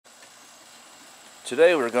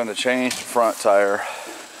Today we're going to change the front tire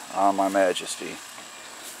on my Majesty.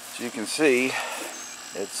 As you can see,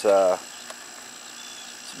 it's a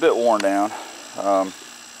bit worn down, all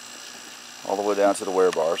the way down to the wear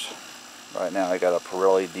bars. Right now I got a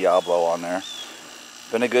Pirelli Diablo on there.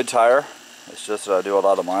 Been a good tire, it's just that I do a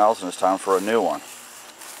lot of miles and it's time for a new one.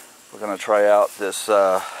 We're going to try out this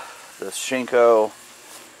Shinko,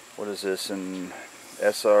 what is this, in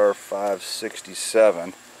SR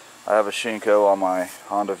 567. I have a Shinko on my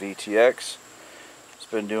Honda VTX. It's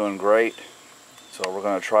been doing great, so we're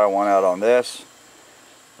going to try one out on this.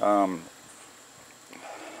 I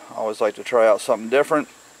always like to try out something different.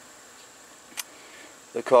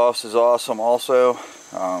 The cost is awesome also,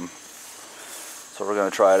 so we're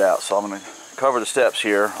going to try it out. So I'm going to cover the steps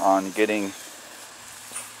here on getting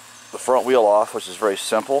the front wheel off, which is very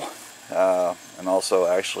simple, and also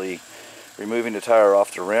actually removing the tire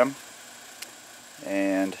off the rim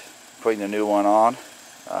and putting the new one on.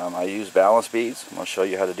 I use balance beads. I'm going to show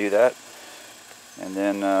you how to do that, and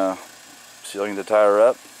then sealing the tire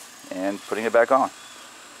up and putting it back on.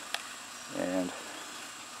 And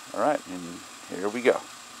alright, and here we go.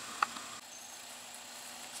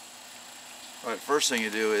 Alright, first thing you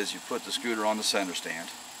do is you put the scooter on the center stand.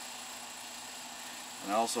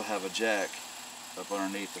 And I also have a jack up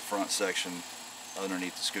underneath the front section,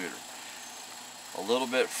 underneath the scooter. A little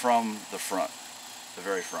bit from the front, the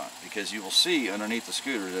very front, because you will see underneath the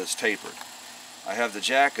scooter that it's tapered. I have the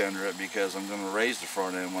jack under it because I'm going to raise the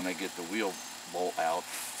front end when I get the wheel bolt out,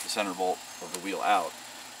 the center bolt of the wheel out,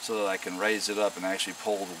 so that I can raise it up and actually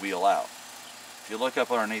pull the wheel out. If you look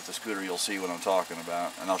up underneath the scooter, you'll see what I'm talking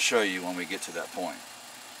about, and I'll show you when we get to that point.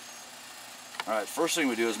 Alright, first thing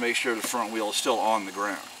we do is make sure the front wheel is still on the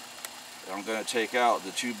ground. And I'm going to take out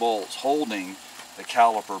the two bolts holding the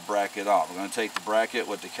caliper bracket on. We're going to take the bracket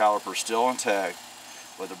with the caliper still intact,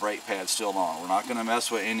 with the brake pad still on. We're not going to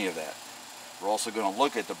mess with any of that. We're also going to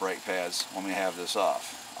look at the brake pads when we have this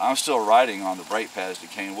off. I'm still riding on the brake pads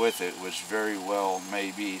that came with it, which very well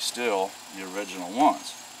may be still the original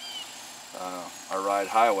ones. I ride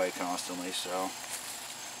highway constantly, so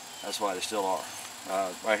that's why they still are.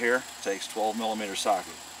 Right here takes 12mm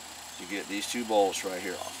socket to get these two bolts right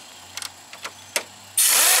here off.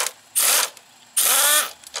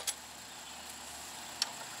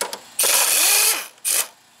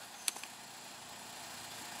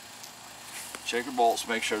 Check your bolts,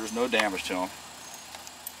 make sure there's no damage to them.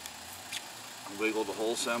 Wiggle the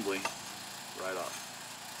whole assembly right off.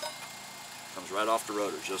 Comes right off the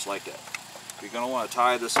rotor, just like that. You're going to want to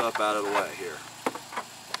tie this up out of the way here.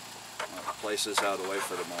 I'll place this out of the way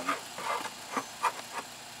for the moment.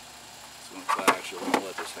 So actually, I'm going to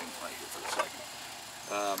let this hang right here for a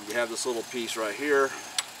second. You have this little piece right here,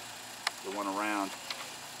 the one around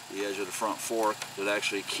the edge of the front fork, that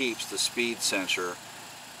actually keeps the speed sensor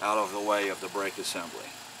out of the way of the brake assembly.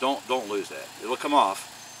 Don't lose that. It'll come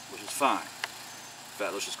off, which is fine. In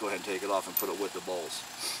fact, let's just go ahead and take it off and put it with the bolts.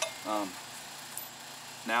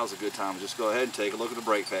 Now's a good time to just go ahead and take a look at the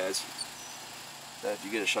brake pads. If you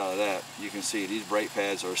get a shot of that, you can see these brake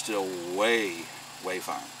pads are still way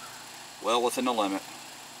fine. Well within the limit.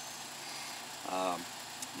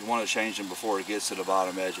 You want to change them before it gets to the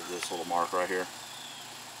bottom edge of this little mark right here.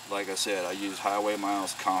 Like I said, I use highway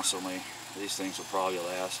miles constantly. These things will probably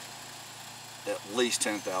last at least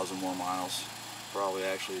 10,000 more miles. Probably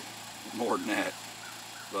actually more than that.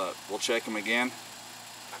 But we'll check them again.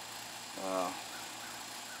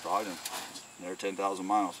 Probably near 10,000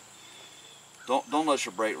 miles. Don't let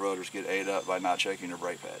your brake rotors get ate up by not checking your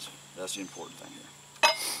brake pads. That's the important thing here.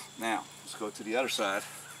 Now, let's go to the other side.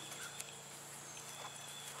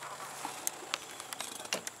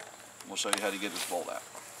 We'll show you how to get this bolt out.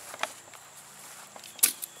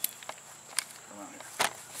 Come on here.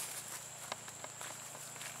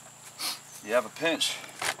 You have a pinch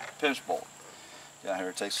bolt. Down here,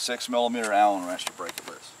 it takes a 6mm Allen wrench to break it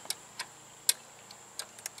loose.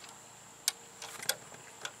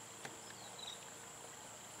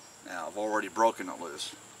 Now, I've already broken it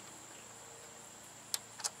loose.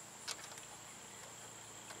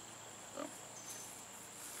 So,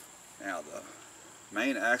 now, the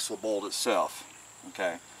main axle bolt itself,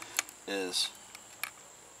 okay, is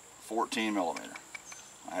 14mm.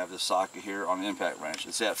 I have this socket here on an impact wrench.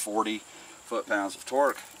 It's at 40 foot-pounds of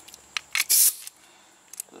torque.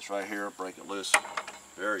 This right here, break it loose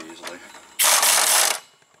very easily.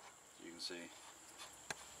 You can see.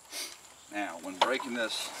 Now, when breaking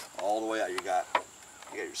this all the way out, you got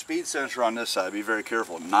your speed sensor on this side. Be very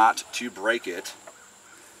careful not to break it.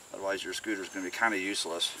 Otherwise, your scooter is going to be kind of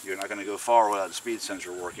useless. You're not going to go far without the speed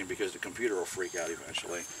sensor working because the computer will freak out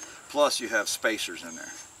eventually. Plus, you have spacers in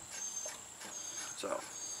there. So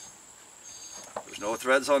there's no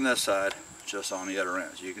threads on this side, just on the other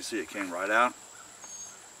end. As you can see, it came right out.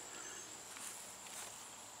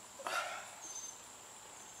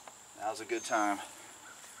 Now's a good time.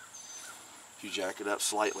 If you jack it up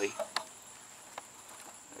slightly,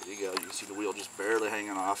 there you go. You can see the wheel just barely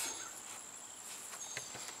hanging off.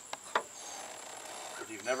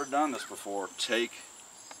 If you've never done this before, take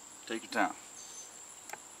your time.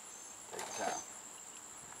 Take your time.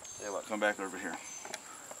 Tell you what, come back over here.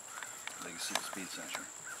 So you can see the speed sensor.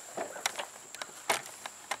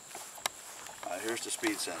 Alright, here's the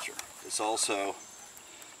speed sensor. It's also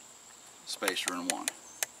spacer in one.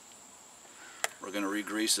 We're going to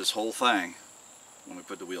re-grease this whole thing when we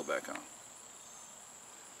put the wheel back on.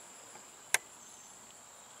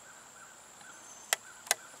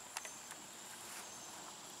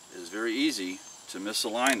 It is very easy to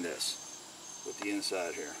misalign this with the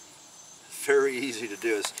inside here. Very easy to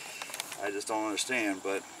do. I just don't understand,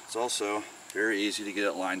 but it's also very easy to get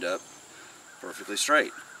it lined up perfectly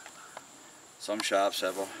straight. Some shops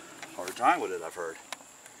have a hard time with it, I've heard.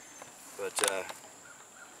 But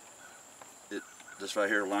this right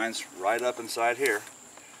here lines right up inside here,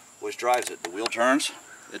 which drives it. The wheel turns,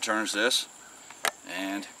 it turns this,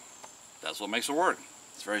 and that's what makes it work.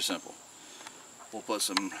 It's very simple. We'll put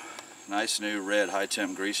some nice new red high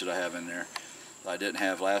temp grease that I have in there that I didn't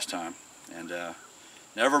have last time, and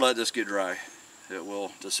never let this get dry. It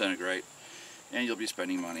will disintegrate and you'll be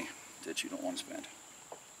spending money that you don't want to spend.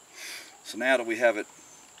 So now that we have it,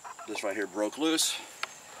 this right here broke loose,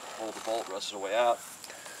 hold the bolt, rest of the way out.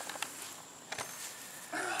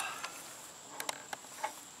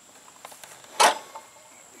 There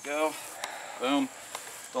we go. Boom.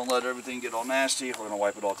 Don't let everything get all nasty. We're going to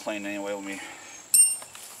wipe it all clean anyway when we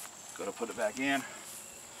go to put it back in.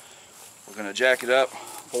 We're going to jack it up,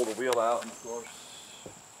 pull the wheel out, and of course,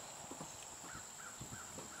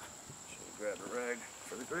 should grab the rag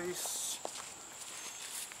for the grease.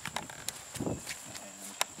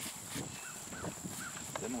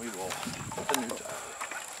 And then we will put the new tire.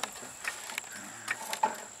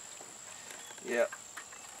 Yeah,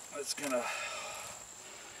 it's going to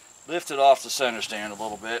lift it off the center stand a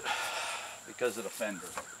little bit because of the fender.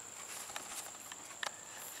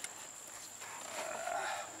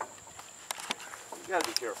 You gotta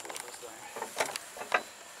be careful with this thing.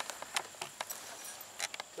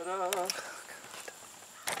 Ta-da!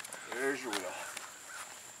 There's your wheel.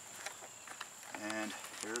 And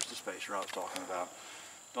here's the spacer I was talking about.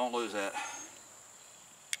 Don't lose that.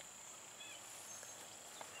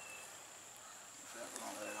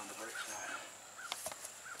 On the brake side.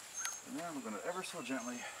 And then we're going to ever so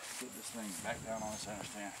gently get this thing back down on the center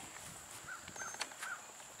stand.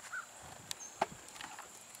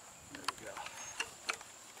 There we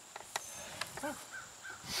go.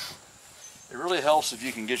 It really helps if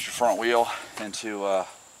you can get your front wheel into a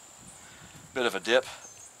bit of a dip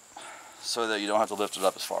so that you don't have to lift it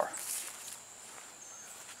up as far.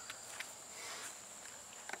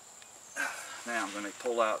 Now I'm going to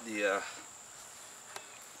pull out the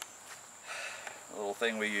little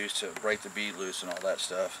thing we use to break the bead loose and all that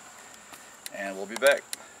stuff, and we'll be back.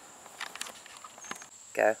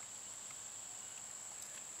 Okay.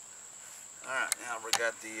 Alright, now we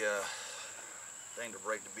got the thing to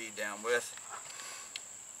break the bead down with.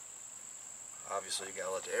 Obviously you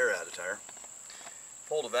gotta let the air out of the tire.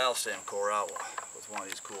 Pull the valve stem core out with one of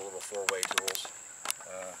these cool little 4-way tools.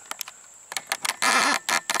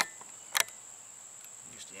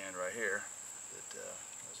 Use the end right here.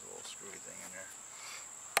 There's a little screwy thing in there.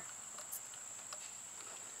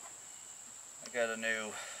 I got a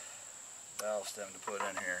new valve stem to put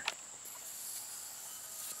in here.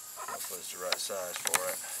 Hopefully it's the right size for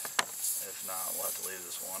it. If not, we'll have to leave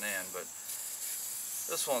this one in, but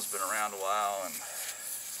this one's been around a while and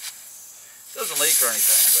it doesn't leak or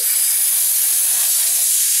anything, but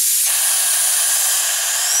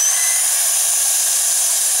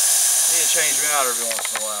need to change them out every once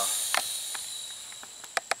in a while.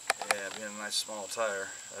 Yeah, being a nice small tire,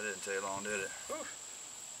 that didn't take long, did it? Whew.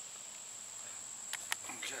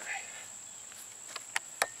 Okay.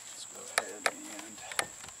 Let's go ahead and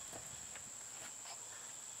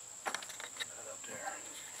put that up there.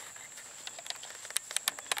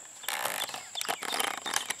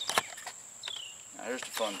 Now here's the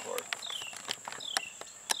fun part.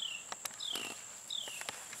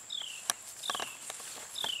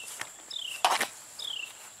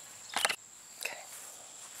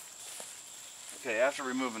 Okay, after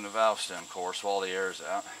removing the valve stem core so all the air is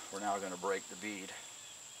out, we're now going to break the bead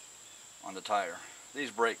on the tire. These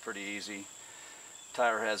break pretty easy. The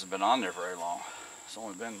tire hasn't been on there very long. It's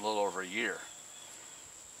only been a little over a year.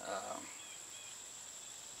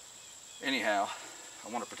 Anyhow,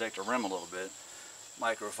 I want to protect the rim a little bit.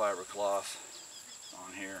 Microfiber cloth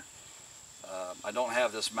on here. I don't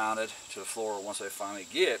have this mounted to the floor. Once I finally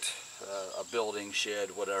get a building,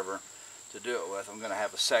 shed, whatever to do it with, I'm going to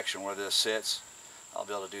have a section where this sits. I'll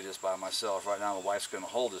be able to do this by myself. Right now my wife's going to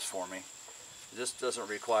hold this for me. This doesn't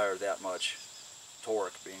require that much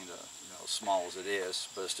torque, being as small as it is,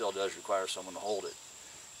 but it still does require someone to hold it.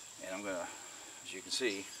 And I'm going to, as you can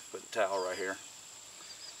see, put the towel right here.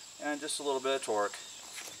 And just a little bit of torque.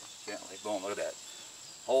 Gently, boom, look at that.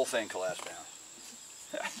 Whole thing collapsed down.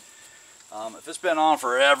 If it's been on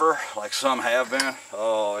forever, like some have been,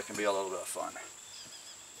 oh, it can be a little bit of fun.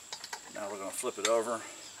 Now we're going to flip it over.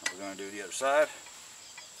 We're going to do the other side.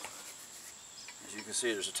 As you can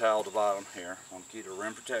see, there's a towel at the bottom here. I want to keep the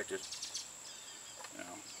rim protected.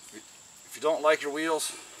 If you don't like your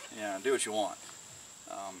wheels, do what you want.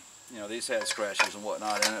 These had scratches and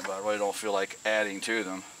whatnot in it, but I really don't feel like adding to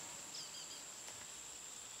them.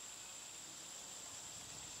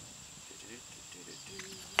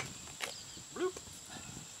 Bloop.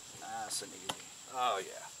 Nice and easy. Oh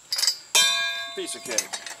yeah. Piece of cake.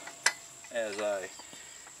 As I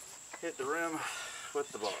hit the rim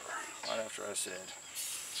with the bar, right after I said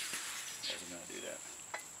I wasn't going to do that.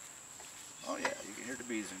 Oh yeah, you can hear the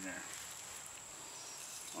bees in there.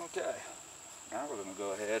 Okay, now we're going to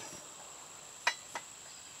go ahead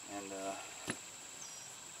and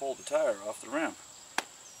pull the tire off the rim,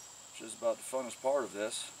 which is about the funnest part of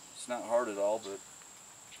this. It's not hard at all, but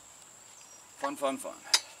fun, fun, fun.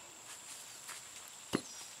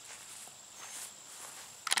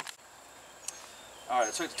 Alright,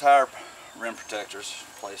 I took the tire rim protectors,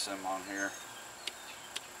 placed them on here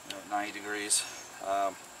at 90 degrees.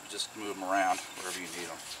 Just move them around wherever you need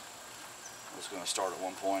them. I'm just going to start at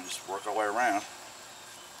one point, just work our way around.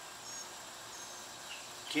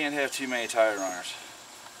 Can't have too many tire runners.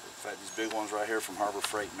 In fact, these big ones right here from Harbor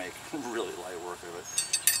Freight make really light work of it.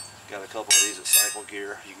 Got a couple of these at Cycle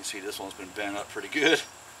Gear. You can see this one's been bent up pretty good.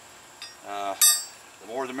 The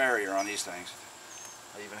more the merrier on these things.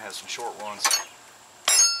 I even have some short ones.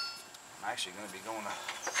 I'm actually going to be going to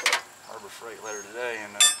Harbor Freight later today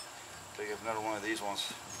and pick up another one of these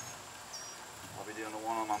ones. I'll be doing the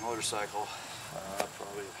one on my motorcycle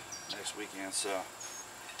probably next weekend.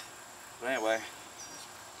 But anyway,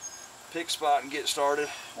 pick spot and get started.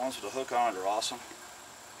 Ones with a hook on it are awesome.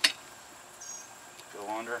 Go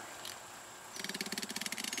under.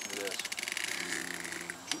 Look at this.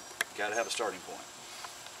 Got to have a starting point.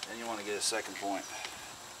 Then you want to get a second point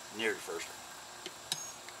near the first one.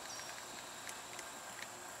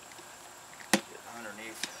 Get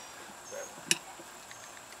underneath that one.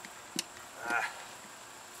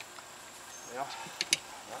 Well,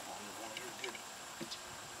 that one you want to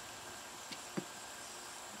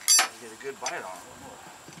get a good bite on it.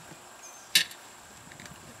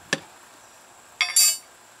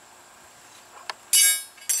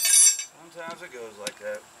 Sometimes it goes like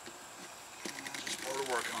that. Just more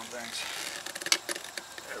to work on things.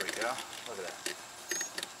 There we go. Look at that.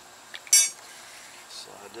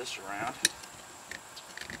 Slide this around.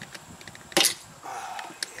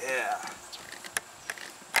 Oh, yeah.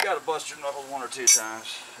 You gotta bust your knuckles one or two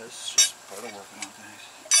times. It's just part of working on things.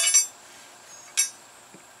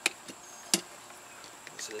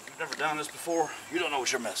 So if you've never done this before, you don't know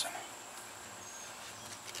what you're missing.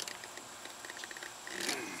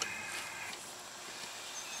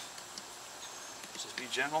 Just be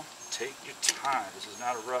gentle. Take your time. This is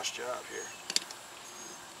not a rush job here.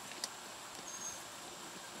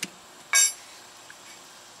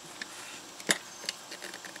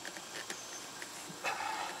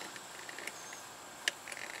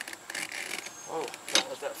 Oh, don't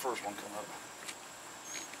let that first one come up.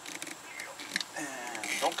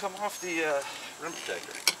 And don't come off the rim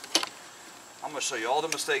protector. I'm going to show you all the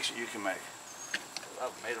mistakes that you can make.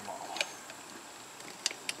 I've made them all.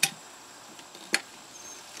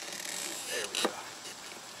 There we go.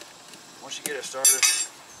 Once you get it started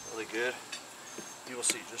really good, you will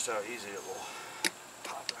see just how easy it will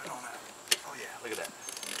pop right on out. Oh yeah, look at that.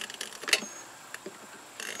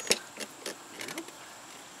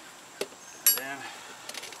 Then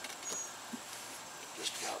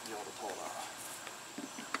just about be able to pull it off.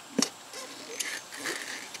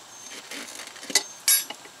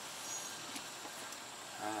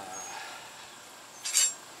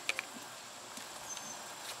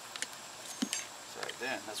 So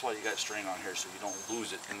then that's why you got string on here, so you don't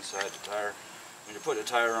lose it inside the tire. When you put the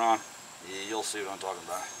tire on, you'll see what I'm talking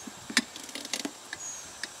about.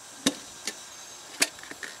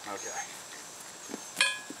 Okay.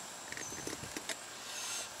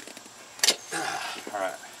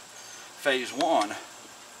 Alright, phase one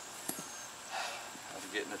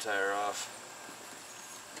getting the tire off.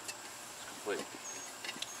 It's complete.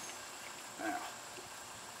 Now,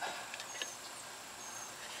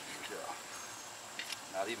 here we go.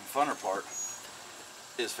 Now the even funner part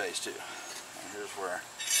is phase 2. And here's where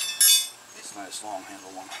this nice long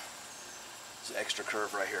handle one, this extra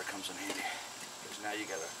curve right here comes in handy. Because now you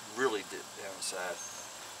gotta really dip down the side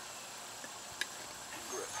and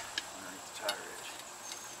grip underneath the tire edge.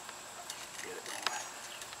 Get it going.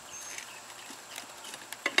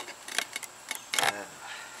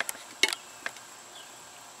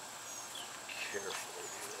 Carefully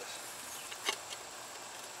do this.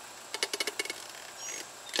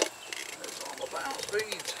 There's all the balance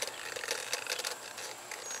beads.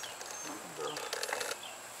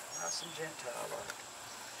 Nice and gentile like.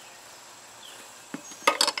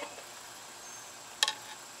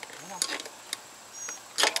 Come on.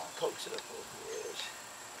 Pokes it up over the edge.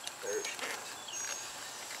 There she is.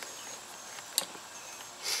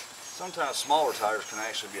 Sometimes smaller tires can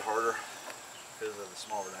actually be harder because of the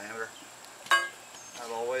smaller diameter.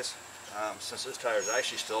 Not always. Since this tire is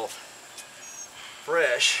actually still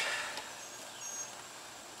fresh,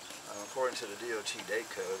 according to the DOT date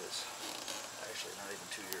code, it's actually not even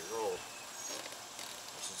 2 years old.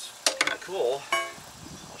 This is kind of cool.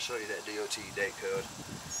 I'll show you that DOT date code.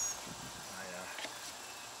 I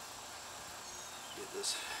get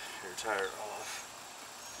this rear tire off.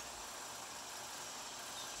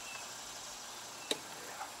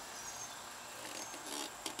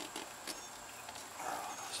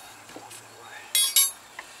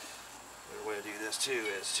 Too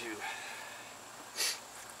is to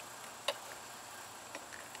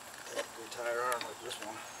take the tire arm like this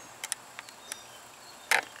one,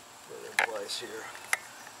 put it in place here.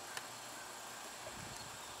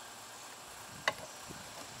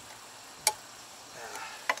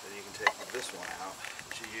 Then you can take this one out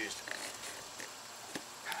that you used, so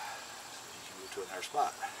you can move to another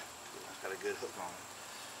spot. It's got a good hook on it.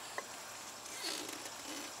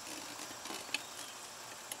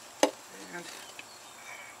 And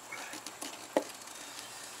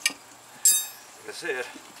like I said, it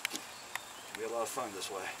can be a lot of fun this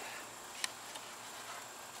way.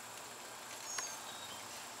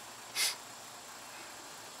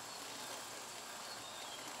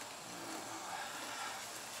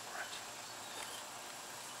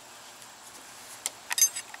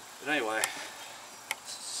 But anyway,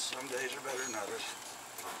 some days are better than others.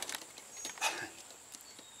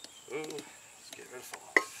 Ooh, let's get rid of fall.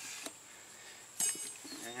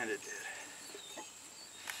 And it did.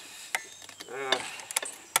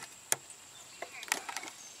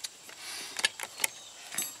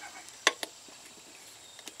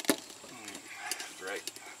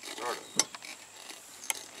 Great. Start it.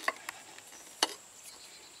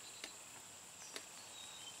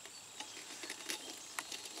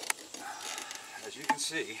 As you can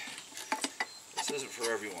see, this isn't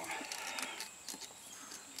for everyone.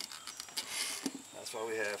 That's why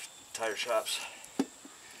we have tire shops.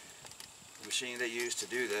 The machine they use to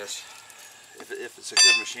do this, if it's a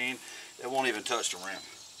good machine, it won't even touch the rim.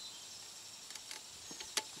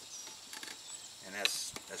 And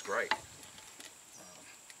that's great.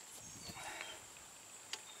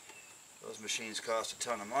 Those machines cost a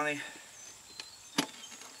ton of money,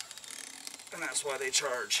 and that's why they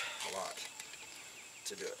charge a lot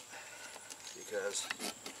to do it, because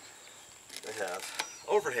they have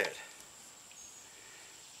overhead.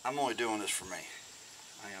 I'm only doing this for me.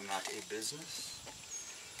 I am not a business.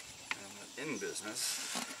 I'm not in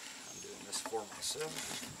business. I'm doing this for myself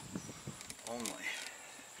only.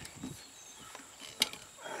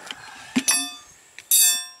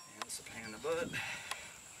 And it's a pain in the butt. And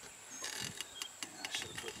I should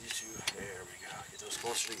have put these two. There we go. Get those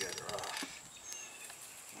closer together.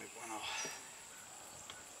 Muy bueno.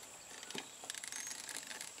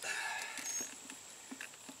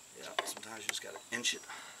 Yeah, sometimes you just gotta inch it.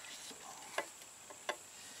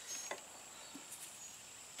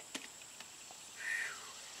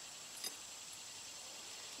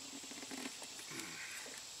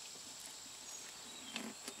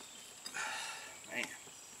 Man,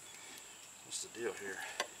 what's the deal here?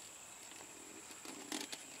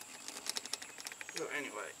 So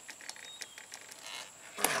anyway,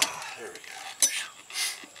 there we go.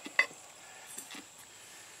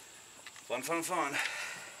 Fun, fun, fun.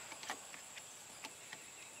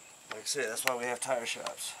 Like I said, that's why we have tire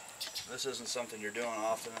shops. This isn't something you're doing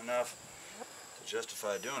often enough to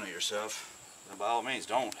justify doing it yourself. And by all means,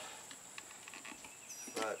 don't.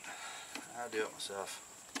 But I do it myself.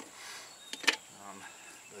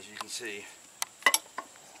 As you can see,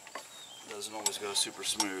 it doesn't always go super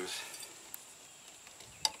smooth.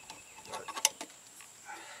 But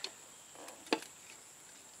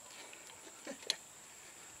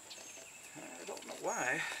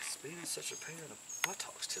why it's being such a pain in the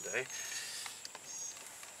buttocks today.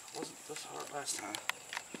 It wasn't this hard last time.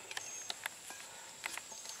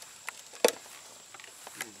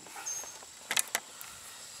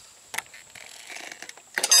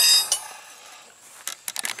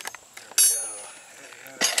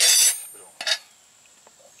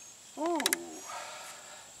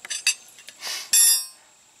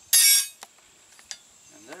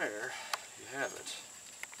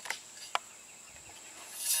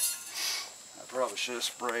 Probably should have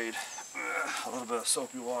sprayed a little bit of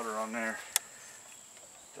soapy water on there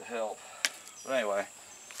to help. But anyway,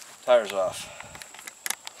 tires off.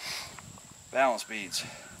 Balance beads,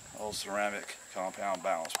 old ceramic compound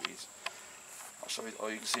balance beads. I'll show you. Oh,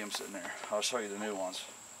 you can see them sitting there. I'll show you the new ones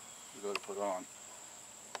we go to put on,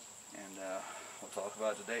 and we'll talk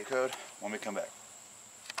about the date code when we come back.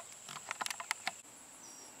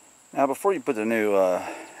 Now, before you put the new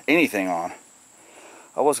anything on,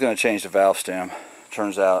 I was going to change the valve stem.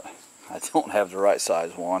 Turns out I don't have the right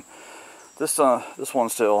size one. This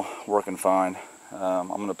one's still working fine. I'm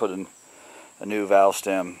going to put a new valve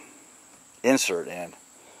stem insert in.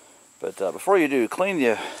 But before you do, clean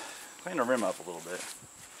the rim up a little bit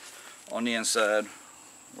on the inside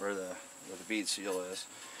where the bead seal is.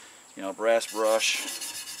 You know, brass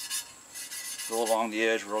brush, go along the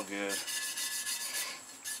edge real good.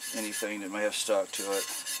 Anything that may have stuck to it.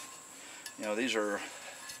 You know, these are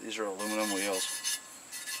aluminum wheels.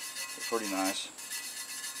 They're pretty nice.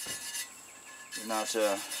 You're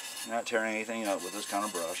not tearing anything up with this kind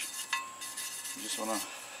of brush. You just want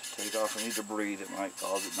to take off any debris that might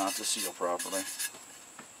cause it not to seal properly.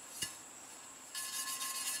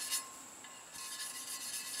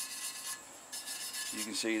 You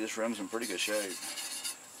can see this rim's in pretty good shape.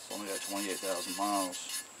 It's only got 28,000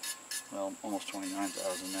 miles. Well, almost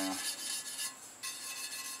 29,000 now.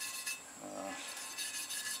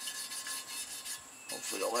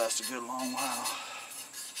 Hopefully it'll last a good long while.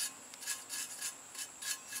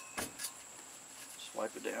 Just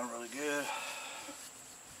wipe it down really good.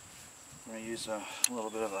 I'm going to use a little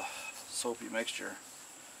bit of a soapy mixture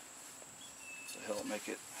to help make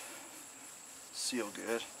it seal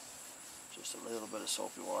good. Just a little bit of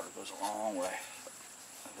soapy water goes a long way.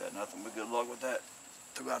 I've had nothing but good luck with that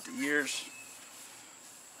throughout the years.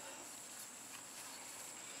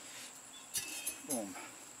 Boom.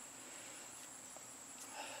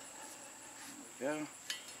 There we go.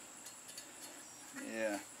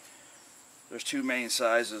 Yeah. There's two main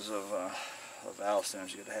sizes of valve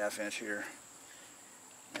stems. You get a 1/2 inch here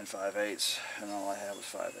and 5/8, and all I have was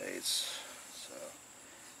 5/8. So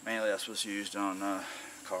mainly that's what's used on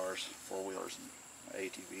cars, 4-wheelers, and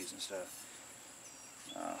ATVs and stuff.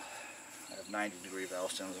 I have 90-degree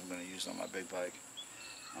valve stems I'm going to use on my big bike.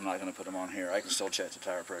 I'm not going to put them on here. I can still check the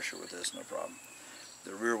tire pressure with this, no problem.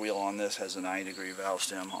 The rear wheel on this has a 90-degree valve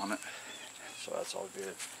stem on it, so that's all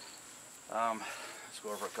good. Let's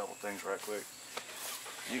go over a couple things right quick.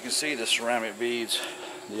 You can see the ceramic beads,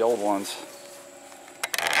 the old ones,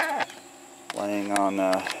 laying on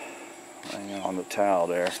the towel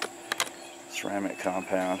there. Ceramic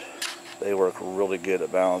compound. They work really good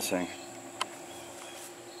at balancing.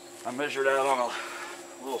 I measured out on a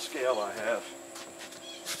little scale I have.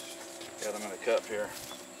 Got them in a cup here.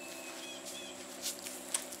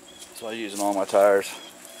 So I use in all my tires.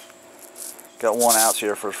 Got 1 ounce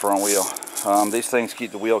here for the front wheel. These things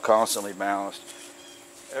keep the wheel constantly balanced.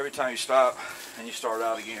 Every time you stop and you start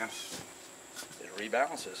out again, it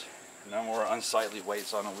rebalances. No more unsightly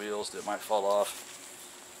weights on the wheels that might fall off.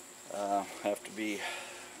 Have to be,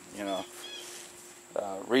 you know,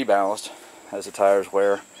 rebalanced as the tires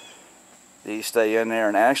wear. These stay in there,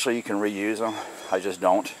 and actually you can reuse them. I just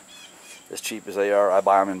don't. As cheap as they are, I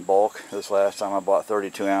buy them in bulk. This last time I bought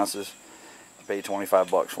 32 ounces. I paid 25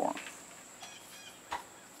 bucks for them.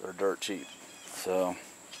 They're dirt cheap. So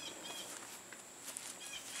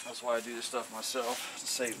that's why I do this stuff myself, to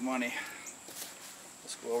save money.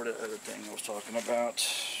 Let's go over to the other thing I was talking about.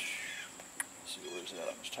 Let's see, where's that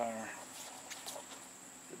on this tire?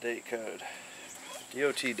 The date code.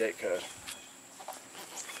 DOT date code.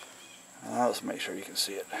 Let's make sure you can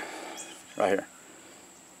see it. Right here.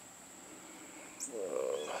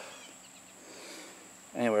 Whoa.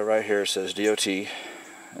 Anyway, right here it says DOT.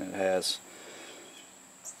 And it has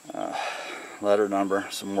letter number,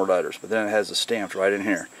 some more letters. But then it has a stamped right in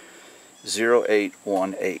here.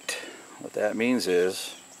 0818. What that means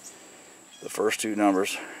is the first 2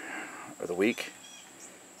 numbers are the week.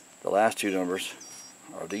 The last 2 numbers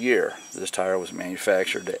are the year. This tire was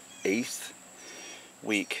manufactured the 8th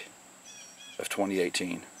week of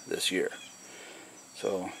 2018 this year.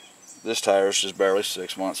 So this tire is just barely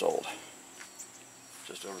 6 months old.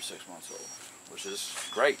 just over 6 months old, which is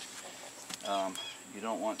great. You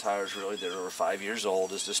don't want tires really that are over 5 years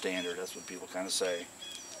old as the standard. That's what people kind of say.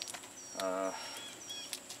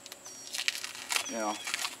 You know,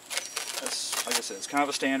 that's, like I said, it's kind of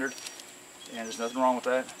a standard, and there's nothing wrong with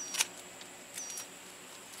that.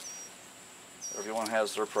 Everyone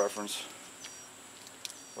has their preference,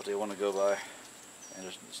 what they want to go by, and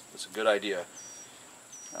it's a good idea.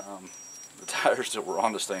 The tires that were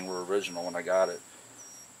on this thing were original when I got it.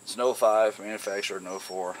 It's an 05, manufactured in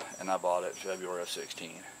 04, and I bought it February of 16,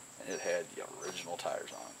 and it had the original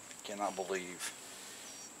tires on it. Cannot believe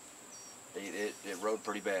it rode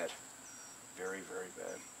pretty bad. Very, very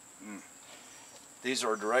bad. These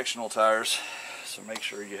are directional tires, so make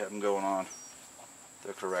sure you have them going on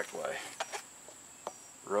the correct way.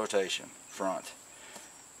 Rotation, front.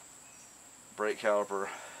 Brake caliper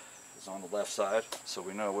is on the left side, so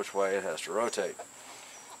we know which way it has to rotate.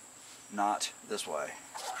 Not this way.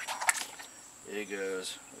 It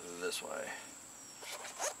goes this way.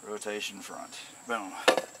 Rotation front. Boom.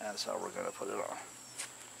 That's how we're going to put it on.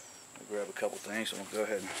 I'll grab a couple things and we'll go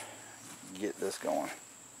ahead and get this going.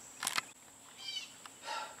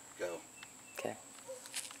 Go. Okay.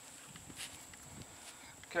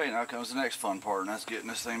 Okay, now comes the next fun part, and that's getting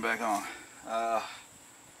this thing back on.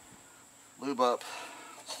 Lube up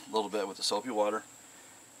a little bit with the soapy water.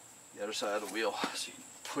 The other side of the wheel, so you can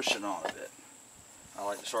push it on a bit. I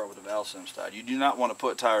like to start with the valve stem side. You do not want to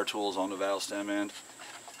put tire tools on the valve stem end,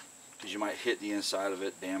 because you might hit the inside of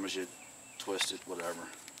it, damage it, twist it, whatever.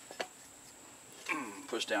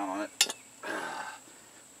 Push down on it.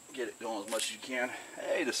 Get it going as much as you can.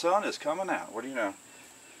 Hey, the sun is coming out. What do you know?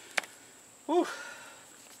 Whew.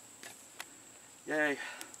 Yay.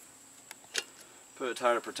 Put a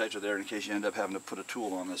tire protector there in case you end up having to put a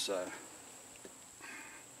tool on this side.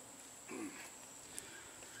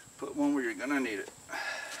 Put one where you're going to need it.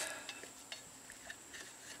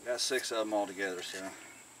 Got 6 of them all together, so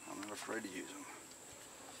I'm not afraid to use them.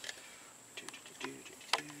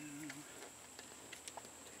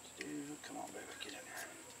 Come on, baby, get in here.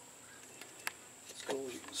 It's cool,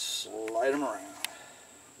 you can slide them around.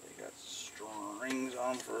 They got strings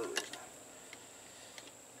on them for a reason.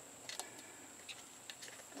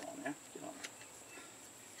 Come on, man, get on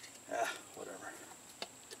there. Whatever.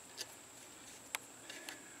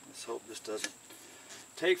 Let's hope this doesn't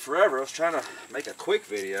take forever. I was trying to make a quick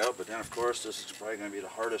video, but then of course this is probably going to be the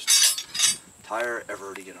hardest tire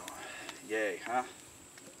ever to get on. Yay, huh?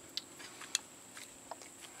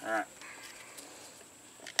 Alright.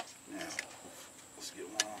 Now, let's get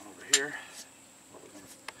one on over here. We're going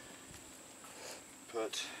to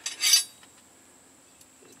put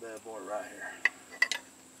this bad boy right here.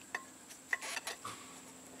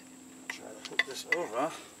 Try to put this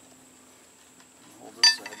over. Hold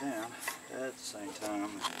this side down at the same time.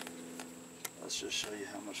 Let's just show you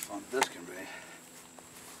how much fun this can be.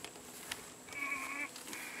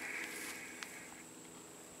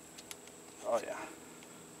 Oh yeah.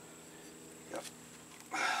 Yep.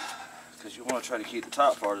 Because you want to try to keep the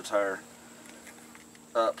top part of the tire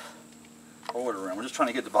up over the rim. We're just trying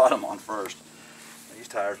to get the bottom on first. These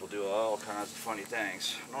tires will do all kinds of funny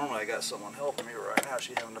things. Normally I got someone helping me right now.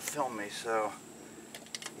 She's having to film me, so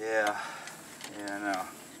yeah. Yeah, I know.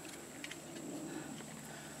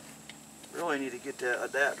 Really need to get that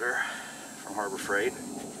adapter from Harbor Freight.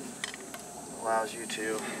 Allows you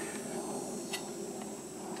to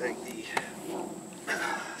take the...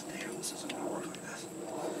 Damn, this isn't going to work like this.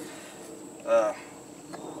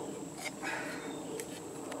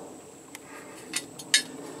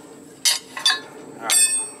 Alright,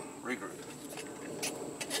 regroup.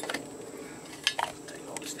 Take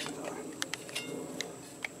all these things off.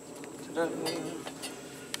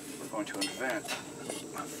 We're going to invent a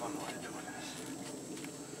fun way of doing this.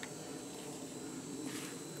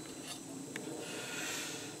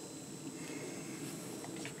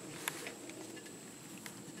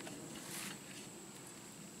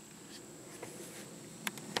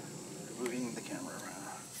 Moving the camera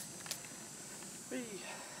around. Whee.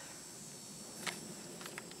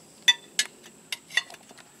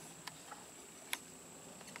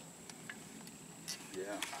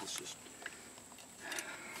 Yeah, it's just...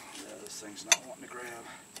 this thing's not wanting to grab.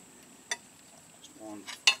 Just one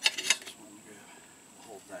piece is wanting to grab the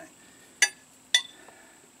whole thing.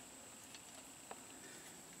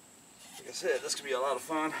 Like I said, this could be a lot of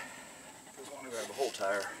fun. Because I want to grab the whole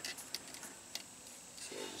tire.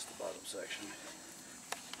 So just the bottom section.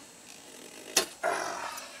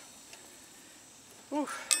 Whew.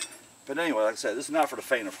 But anyway, like I said, this is not for the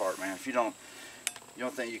faint of heart, man. If you don't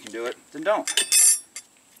think you can do it, then don't.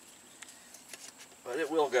 But it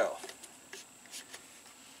will go.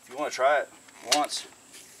 you want to try it once,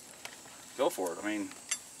 go for it. I mean,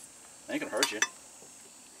 it ain't gonna hurt you.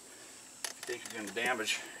 If you think you're gonna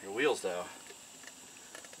damage your wheels though,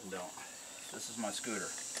 then don't. This is my scooter.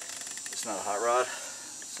 It's not a hot rod.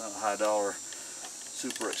 It's not a high dollar,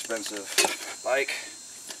 super expensive bike.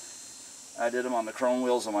 I did them on the chrome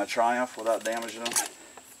wheels on my Triumph without damaging them.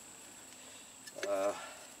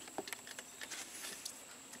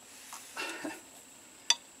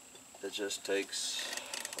 It just takes,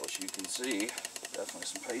 what you can see, definitely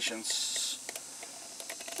some patience.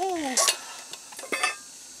 Ooh.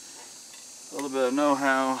 A little bit of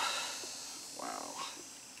know-how. Wow.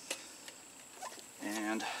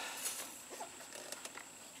 And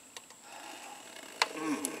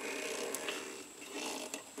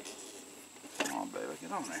come on, baby,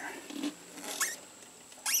 get on there.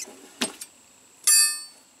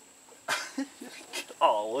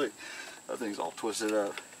 Oh, look, that thing's all twisted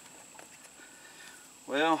up.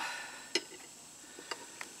 Well,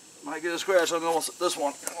 might get a scratch on this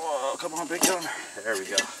one. Oh, come on, big gun. There we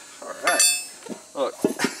go. All right. Look,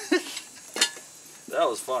 that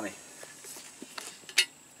was funny.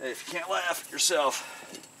 Hey, if you can't laugh at yourself,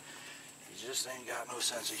 you just ain't got no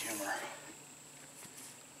sense of humor.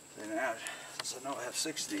 And now, since I know I have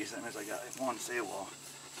 6 of these, that means I got one to stay well.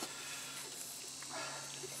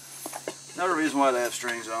 Another reason why they have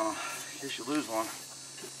strings on them, in case you lose one.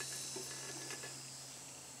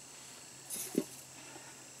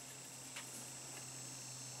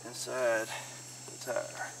 Inside the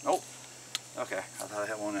tire. Nope. Okay, I thought I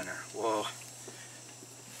had one in there. Whoa.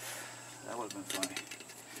 That would have been funny.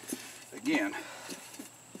 Again,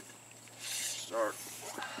 start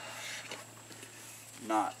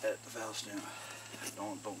not at the valve stem.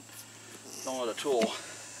 Don't let a tool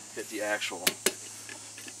hit the actual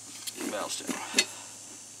valve stem.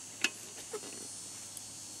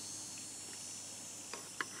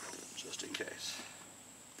 Just in case.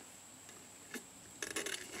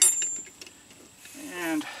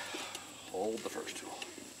 And hold the first tool.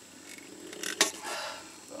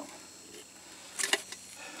 So,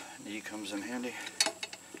 knee comes in handy.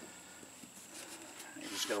 You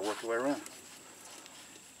just got to work your way around.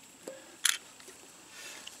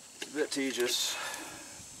 It's a bit tedious,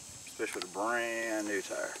 especially with a brand new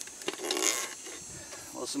tire.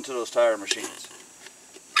 Listen to those tire machines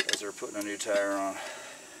as they're putting a new tire on.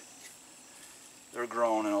 They're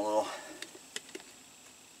groaning a little.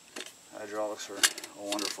 Hydraulics are a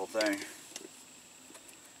wonderful thing.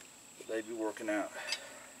 They be working out.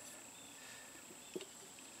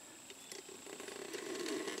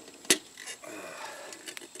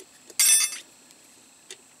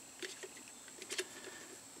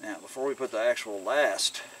 Now, before we put the actual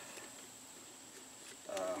last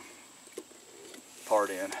part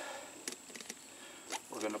in,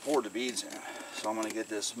 we're going to pour the beads in. So I'm going to get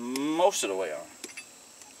this most of the way on.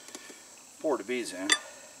 Pour the beads in.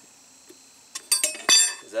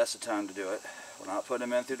 That's the time to do it. We're not putting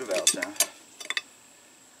them in through the valve stem.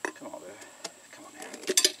 Come on, baby. Come on here.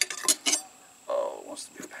 Oh, it wants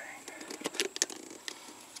to be a pain.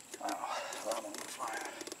 Wow, that one went flying.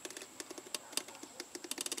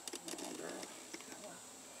 Come on, girl. Come on.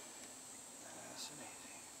 Nice and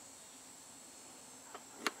easy.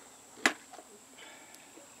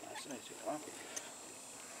 Nice and easy. Come on. You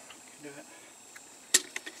can do it.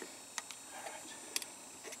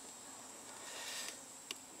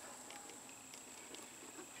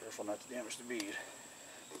 Careful not to damage the bead.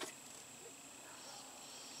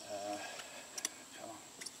 Come on.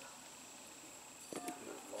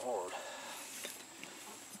 Good Lord.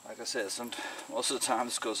 Like I said, most of the time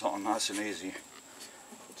this goes on nice and easy.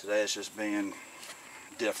 Today it's just being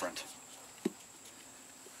different.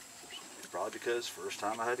 Probably because first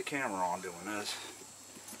time I had the camera on doing this.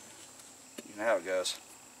 You know how it goes.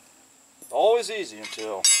 Always easy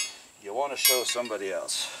until you want to show somebody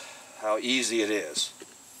else how easy it is.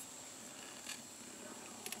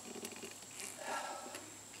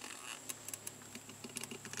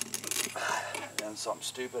 Then something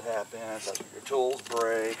stupid happens, like your tools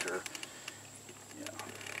break, or you know,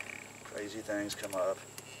 crazy things come up.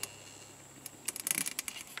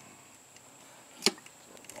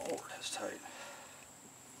 Lord, that's tight.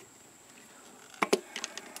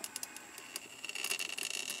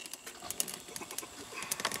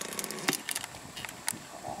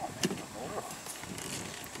 Come on, man, more.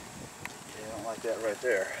 Yeah, I don't like that right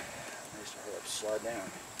there. It needs to hurry up, slide down.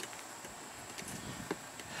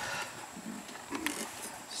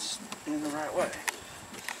 In the right way.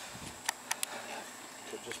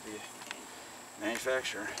 Could just be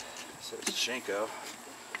manufacturer. So it's a Shinko.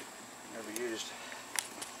 Never used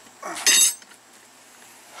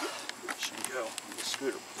Shinko go on the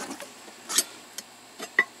scooter.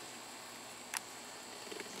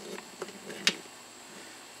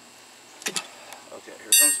 Okay,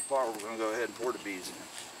 here comes the part where we're going to go ahead and pour the beads in.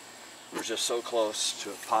 We're just so close to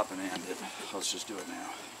it popping in that let's just do it now.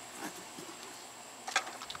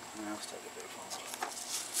 Now let's take a big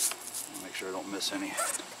fall. Make sure I don't miss any.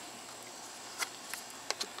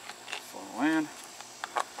 Fall in.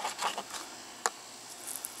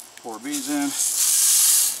 Pour beads in.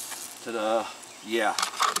 Ta-da. Yeah,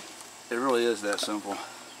 it really is that simple.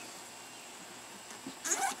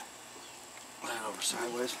 That over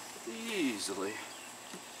sideways easily.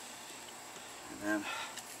 And then,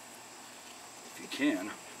 if you can,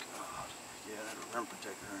 God, yeah, that rim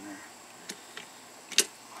protector in there.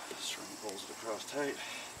 String pulls it across tight.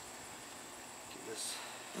 Get this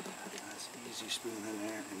nice easy spoon in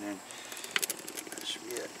there, and then that should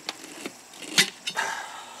be it.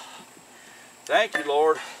 Thank you,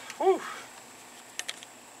 Lord. Whew.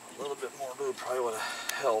 A little bit more lube probably would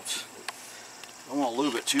have helped. I don't want to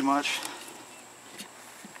lube it too much.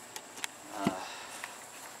 I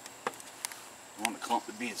want to clump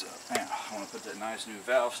the beads up. Now, I want to put that nice new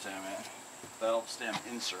valve stem in. Valve stem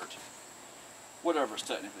insert. Whatever it's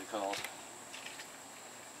technically called.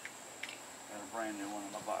 Got a brand new one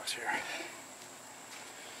in my box here.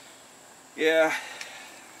 Yeah, it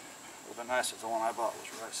would have been nice if the one I bought was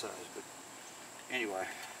the right size, but anyway,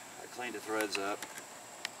 I cleaned the threads up.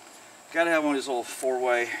 Got to have one of these little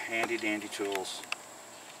 4-way handy dandy tools.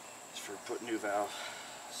 It's for putting new valve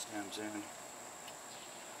stems in,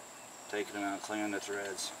 taking them out, cleaning the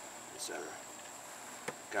threads, etc.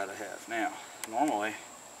 Got to have. Now, normally,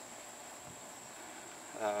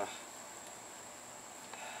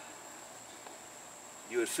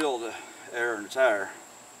 you would fill the air in the tire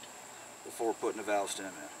before putting the valve stem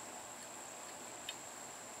in,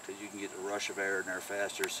 because you can get the rush of air in there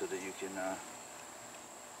faster so that you can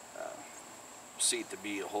seat the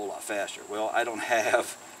bead a whole lot faster. Well, I don't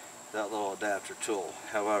have that little adapter tool.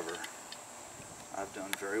 However, I've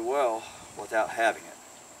done very well without having it,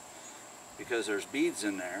 because there's beads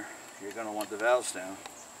in there. You're going to want the valve stem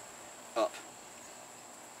up,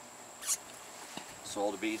 so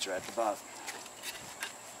all the beads are at the bottom,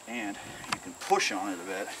 and you can push on it a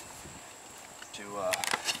bit to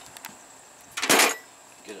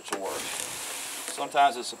get it to work.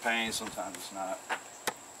 Sometimes it's a pain, sometimes it's not.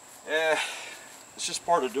 Yeah, it's just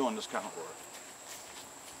part of doing this kind of work.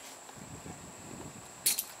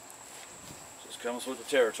 Just comes with the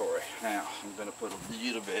territory. Now, I'm going to put a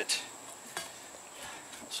little bit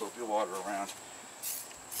of soapy water around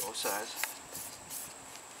both sides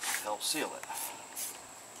to help seal it.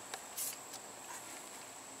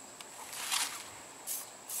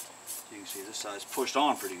 You can see this side's pushed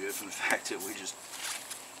on pretty good from the fact that we just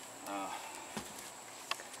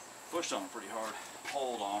pushed on it pretty hard.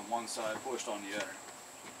 Hold on one side, pushed on the other.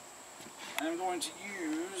 I'm going to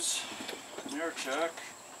use an air check.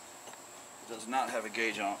 It does not have a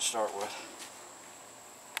gauge on it to start with.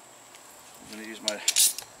 I'm going to use my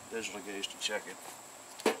digital gauge to check it.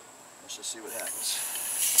 Let's just see what happens.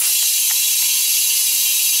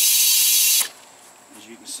 As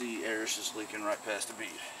you can see, air is just leaking right past the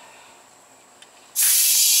bead.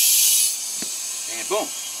 And boom,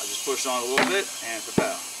 I just pushed on a little bit and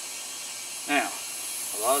kapow. Now,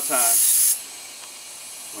 a lot of times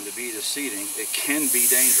when the bead is seating, it can be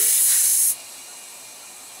dangerous.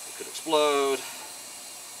 It could explode,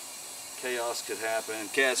 chaos could happen,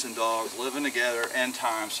 cats and dogs living together, end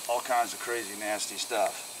times, all kinds of crazy nasty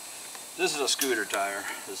stuff. This is a scooter tire.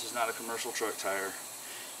 This is not a commercial truck tire.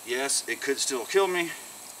 Yes, it could still kill me.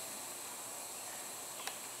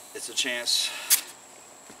 It's a chance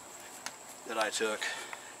that I took.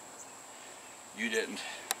 You didn't.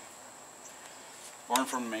 Learn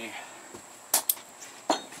from me.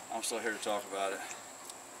 I'm still here to talk about it.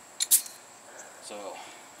 So,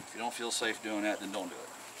 if you don't feel safe doing that, then don't do it.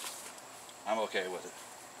 I'm okay with it.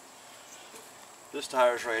 This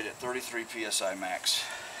tire is rated at 33 PSI max.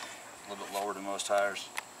 A little bit lower than most tires.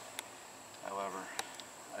 However,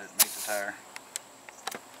 I didn't make the tire.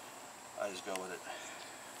 I just go with it.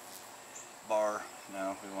 Bar,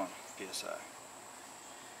 no, we want PSI.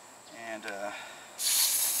 And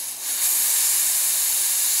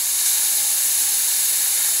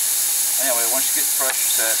anyway, once you get the pressure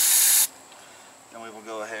set, then we will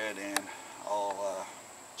go ahead and I'll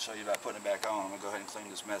show you about putting it back on. I'm going to go ahead and clean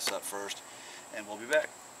this mess up first, and we'll be back.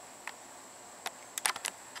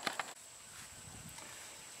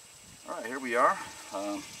 Alright, here we are.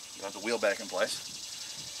 Got the wheel back in place.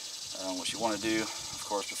 What you want to do, of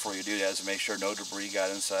course, before you do that is to make sure no debris got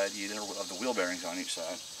inside either of the wheel bearings on each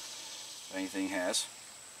side. If anything has,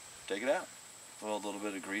 take it out. Throw a little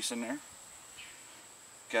bit of grease in there.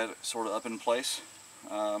 Got it sort of up in place.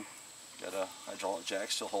 Got a hydraulic jack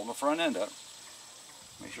still holding the front end up.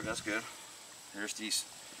 Make sure that's good. Here's these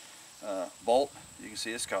bolt. You can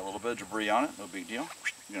see it's got a little bit of debris on it. No big deal.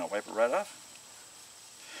 You're going to wipe it right off.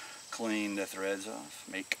 Clean the threads off.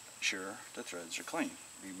 Make sure the threads are clean.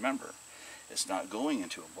 Remember, it's not going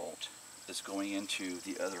into a bolt. It's going into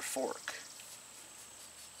the other fork.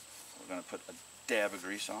 We're going to put a dab of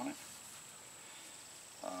grease on it.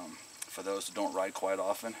 For those that don't ride quite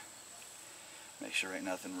often, make sure ain't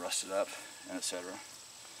nothing rusted up and etc.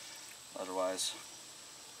 Otherwise,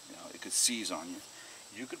 you know, it could seize on you.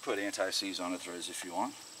 You could put anti-seize on the threads if you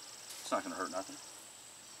want. It's not going to hurt nothing.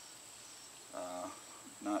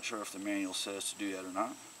 Not sure if the manual says to do that or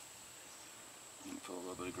not. You can put a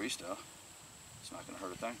little bit of grease though. It's not going to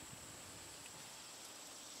hurt a thing.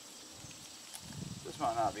 This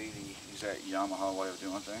might not be the exact Yamaha way of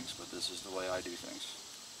doing things, but this is the way I do things.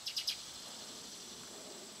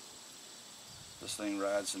 This thing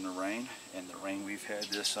rides in the rain, and the rain we've had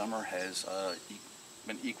this summer has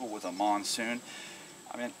been equal with a monsoon.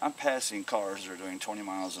 I mean, I'm passing cars that are doing 20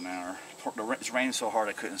 miles an hour. It's raining so hard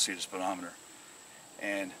I couldn't see the speedometer.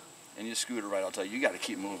 And in your scooter ride, I'll tell you, you got to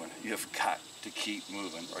keep moving. You have got to keep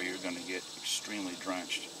moving, or you're going to get extremely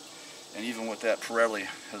drenched. And even with that Pirelli,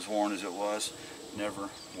 as worn as it was, never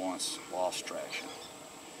once lost traction.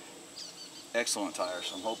 Excellent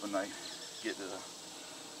tires. I'm hoping I get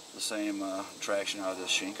the same traction out of this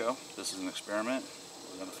Shinko. This is an experiment.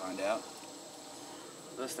 We're going to find out.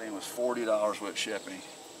 This thing was $40 with shipping.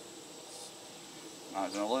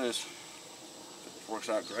 Not going to lose. If it works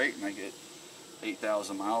out great and I get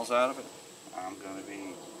 8,000 miles out of it, I'm going to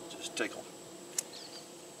be just tickled.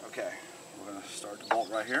 Okay, we're going to start the bolt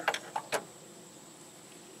right here.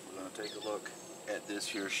 We're going to take a look at this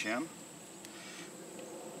here shim. In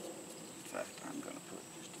fact, I'm going to put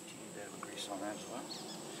just a teeny bit of grease on that as well.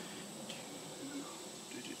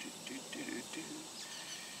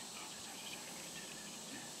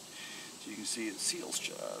 So you can see it seals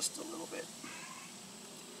just a little bit.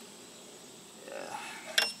 Yeah,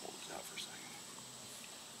 let's pull this out for a second.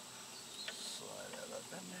 Slide that up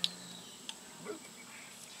in there.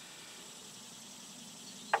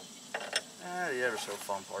 The ever so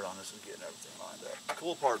fun part on this is getting everything lined up. The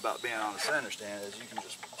cool part about being on the center stand is you can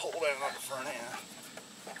just pull down on the front end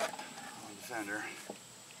on the fender.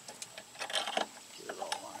 Get it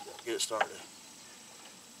all lined up. Get it started.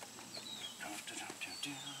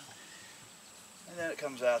 And then it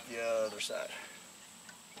comes out the other side.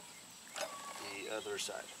 The other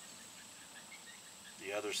side.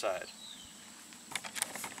 The other side.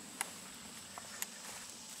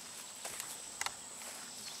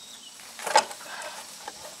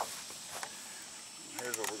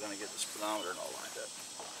 Here's where we're going to get the speedometer and all lined up.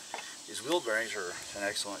 These wheel bearings are in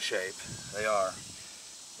excellent shape. They are. I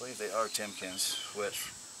believe they are Timkins,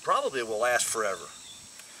 which probably will last forever.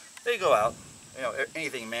 They go out. You know,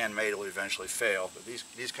 anything man-made will eventually fail, but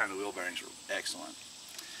these kind of wheel bearings are excellent.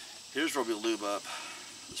 Here's where we lube up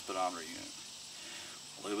the speedometer unit.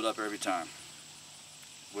 Lube it up every time,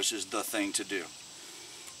 which is the thing to do.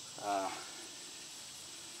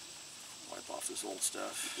 Wipe off this old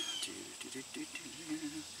stuff.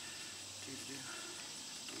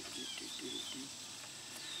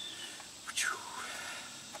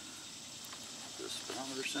 The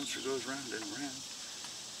speedometer sensor goes round and round.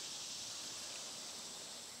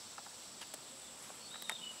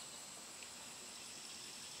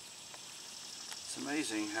 It's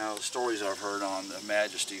amazing how stories I've heard on the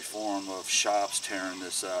Majesty forum of shops tearing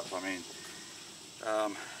this up. I mean,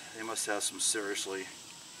 they must have some seriously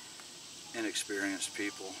inexperienced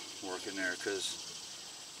people working there, because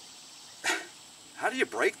how do you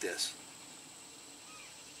break this?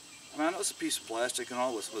 I mean, I know it's a piece of plastic and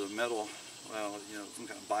all this with a metal, well, you know, some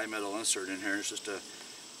kind of bimetal insert in here. It's just a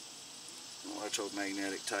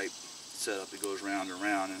electromagnetic type setup that goes round and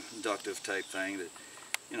round, an inductive type thing that,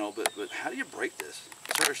 you know, but how do you break this?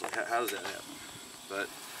 Seriously, how does that happen? But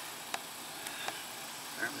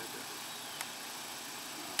apparently it does.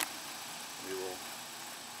 We will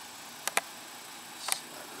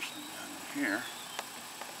slide this thing down in here.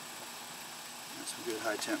 That's some good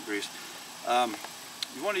high temp grease.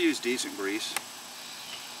 You want to use decent grease.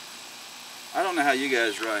 I don't know how you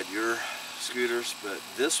guys ride your scooters, but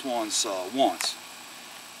this one saw once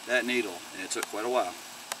that needle, and it took quite a while.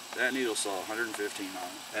 That needle saw 115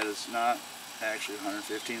 miles. That is not actually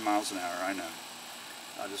 115 miles an hour, I know.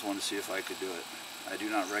 I just wanted to see if I could do it. I do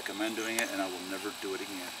not recommend doing it, and I will never do it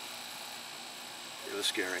again. It was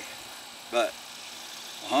scary. But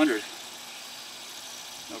 100,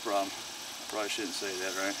 no problem. I probably shouldn't say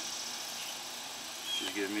that, right?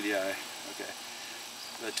 She's giving me the eye. Okay.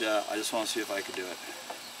 But I just want to see if I could do it.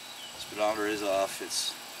 Speedometer is off.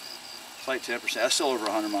 It's like 10%. That's still over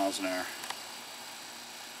 100 miles an hour.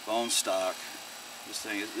 Bone stock. This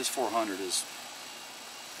thing, this 400 is,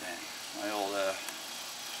 dang, my old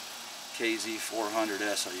KZ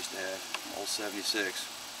 400S I used to have, old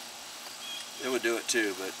 76. It would do it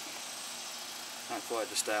too, but not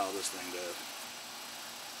quite the style this thing does.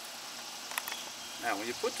 Now, when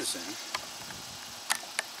you put this in,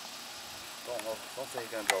 don't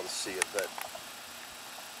think you're gonna be able to see it, but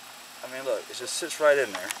I mean, look, it just sits right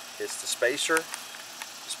in there. It's the spacer,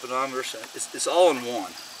 the speedometer, it's all in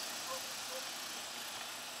one.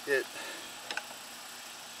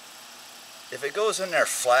 If it goes in there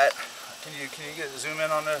flat, can you get zoom in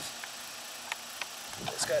on this?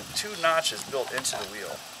 It's got 2 notches built into the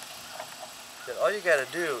wheel. That all you got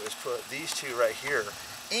to do is put these 2 right here,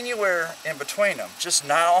 anywhere in between them, just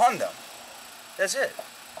not on them. That's it.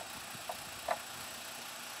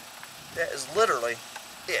 That is literally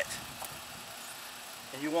it.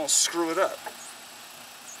 And you won't screw it up.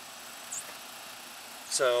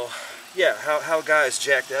 So, yeah, how guys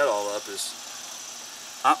jack that all up is,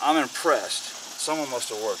 I'm impressed. Someone must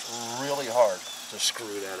have worked really hard to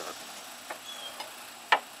screw that up.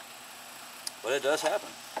 But it does happen.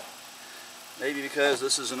 Maybe because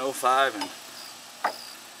this is an 05 and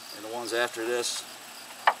the ones after this,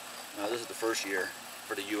 this is the first year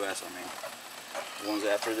for the US, I mean. The ones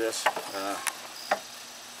after this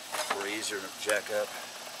were easier to jack up.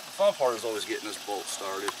 The fun part is always getting this bolt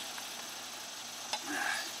started.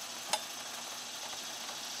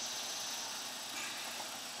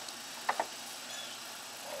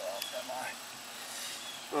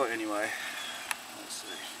 Well, anyway, let's see.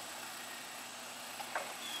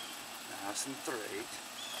 Nice and straight.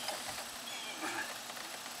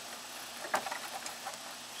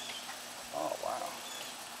 Oh, wow.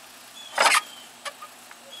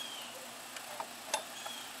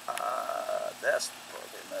 That's the part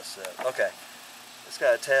they messed up. Okay. It's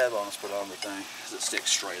got a tab on the speedometer thing because it sticks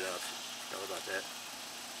straight up. Sorry about that.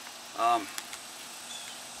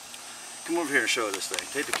 Come over here and show this thing.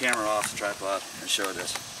 Take the camera off the tripod and show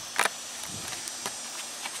this.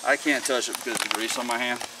 I can't touch it because of the grease on my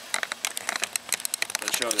hand.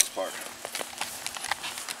 But show this part.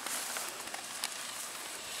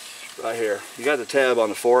 Right here. You got the tab on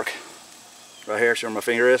the fork. Right here, see where my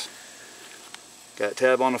finger is? Got a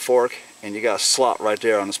tab on the fork, and you got a slot right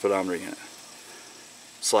there on the speedometer unit.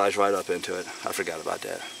 Slides right up into it. I forgot about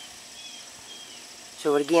that.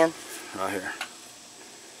 Show it again. Right here.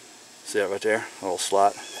 See that right there? A little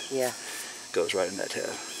slot? Yeah. Goes right in that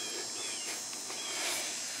tab.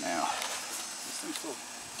 Now, this thing's still...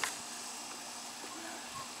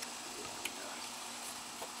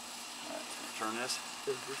 Alright, turn this.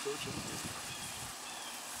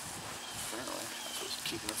 Apparently, that's what's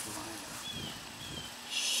keeping it from mine.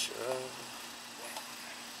 Shove.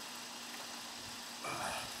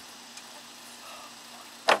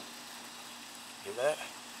 Hear that?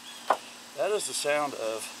 That is the sound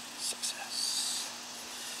of success.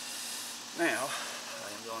 Now, I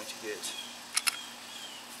am going to get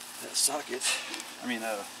that socket, the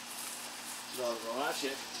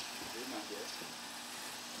ratchet. Did not get.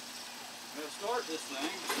 I'm going to start this thing,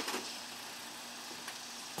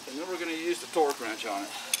 and then we're going to use the torque wrench on it.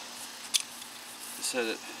 Set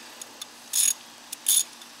it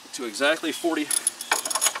to exactly 40.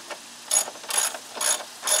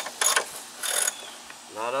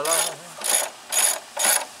 La la la.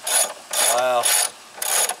 Wow.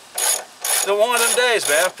 Still one of them days,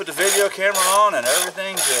 man. I put the video camera on and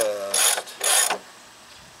everything just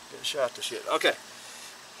get shot to shit. Okay.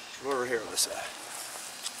 Go over here on this side.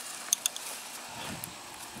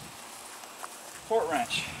 Torque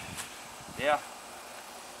wrench. Yeah.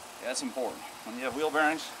 That's important. When you have wheel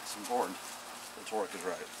bearings, it's important. The torque is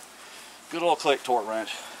right. Good old click torque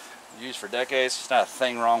wrench. Used for decades. There's not a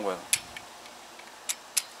thing wrong with them.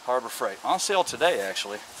 Harbor Freight. On sale today,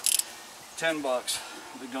 actually. $10.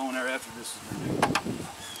 I'll be going there after this is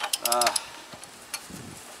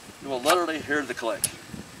due. You will literally hear the click.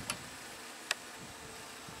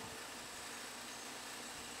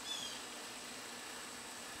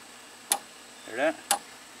 Hear that?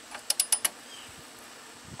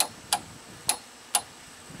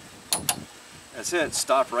 That's it.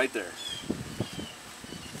 Stop right there.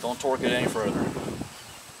 Don't torque it any further.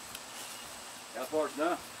 That part's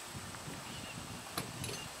done.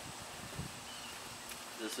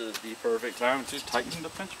 This is the perfect time to tighten the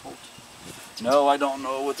pinch bolt. No, I don't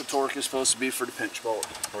know what the torque is supposed to be for the pinch bolt.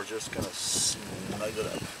 We're just going to snug it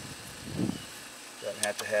up. Doesn't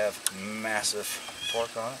have to have massive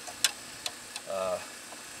torque on it.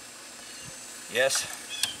 Yes,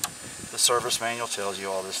 the service manual tells you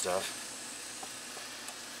all this stuff.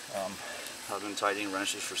 I've been tightening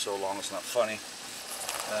wrenches for so long it's not funny.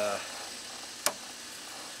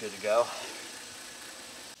 Good to go.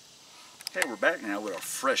 Okay, we're back now with a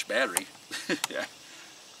fresh battery.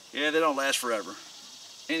 Yeah, they don't last forever.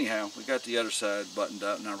 Anyhow, we got the other side buttoned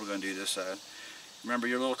up. Now we're going to do this side. Remember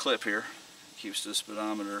your little clip here keeps the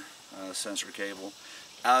speedometer sensor cable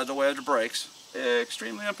out of the way of the brakes.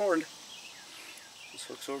 Extremely important. Just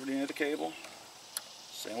hooks over the end of the cable,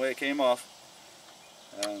 same way it came off.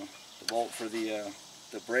 The bolt for the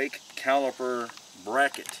brake caliper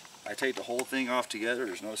bracket. I take the whole thing off together.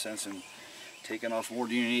 There's no sense in taking off more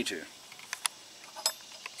than you need to.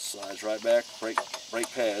 Slides right back, brake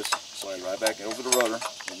pads, slide right back over the rotor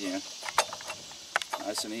again.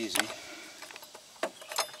 Nice and easy.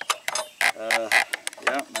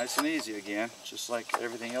 Yeah, nice and easy again, just like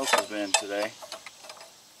everything else has been today.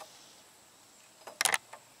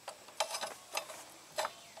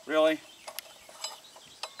 Really?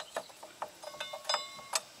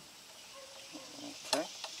 Okay.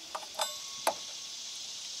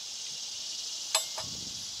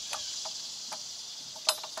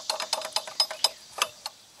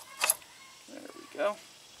 There we go.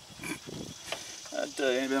 That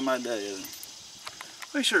ain't been my day, is it?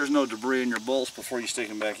 Make sure there's no debris in your bolts before you stick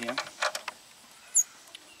them back in.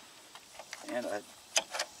 And I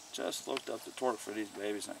just looked up the torque for these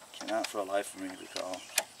babies and I cannot for the life of me recall.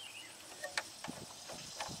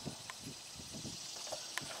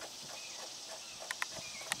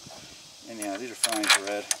 Anyhow, these are fine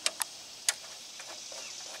thread.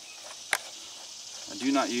 I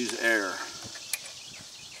do not use air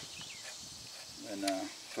when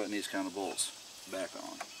putting these kind of bolts back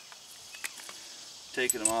on.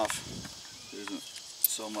 Taking them off isn't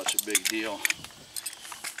so much a big deal.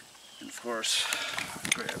 And of course, I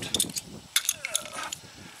grabbed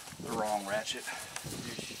the wrong ratchet.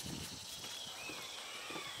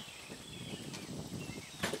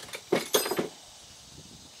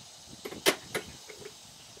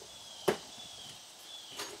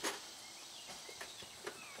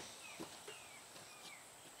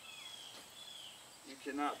 You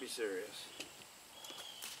cannot be serious.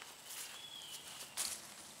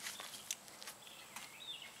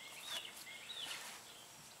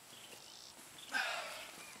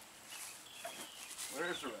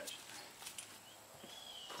 Where's the ratchet?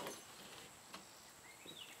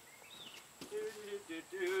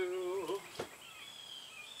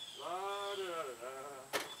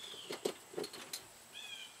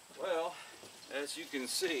 Well, as you can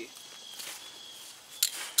see,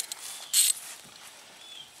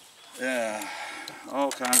 yeah,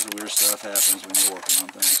 all kinds of weird stuff happens when you're working on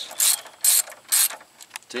things.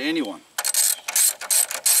 To anyone.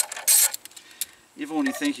 Even when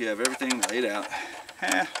you think you have everything laid out,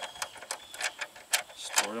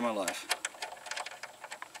 story of my life.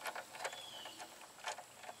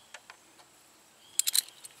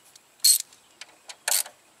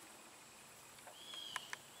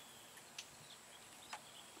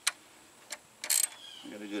 I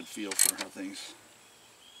got a good feel for how things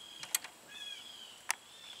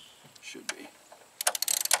should be.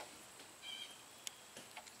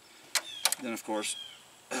 Then of course,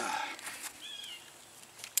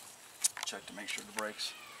 check to make sure the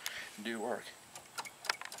brakes do work.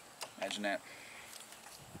 Imagine that.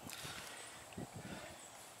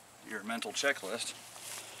 Your mental checklist.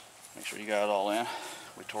 Make sure you got it all in.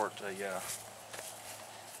 We torqued the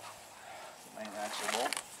main axle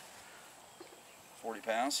bolt. 40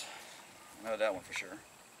 pounds. I know that one for sure.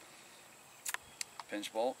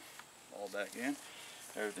 Pinch bolt. All back in.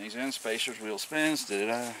 Everything's in. Spacers, wheel spins,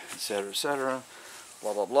 etc., etc.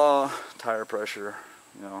 Blah blah blah. Tire pressure.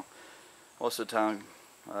 You know. Most of the time,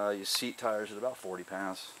 you seat tires at about 40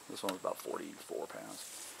 pounds. This one's about 44 pounds.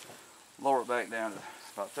 Lower it back down to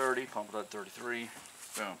about 30, pump it up to 33.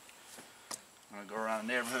 Boom. I'm going to go around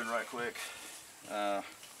the neighborhood right quick.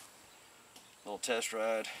 Little test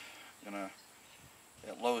ride.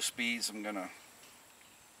 At low speeds, I'm going to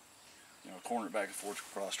corner it back and forth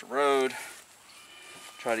across the road.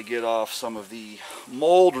 Try to get off some of the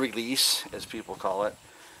mold release, as people call it.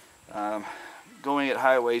 Going at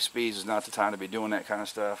highway speeds is not the time to be doing that kind of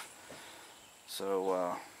stuff.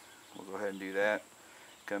 So we'll go ahead and do that.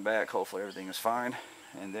 Come back, hopefully everything is fine.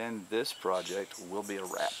 And then this project will be a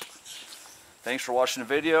wrap. Thanks for watching the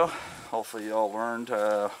video. Hopefully you all learned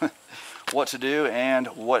what to do and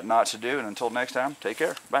what not to do. And until next time, take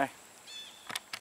care. Bye.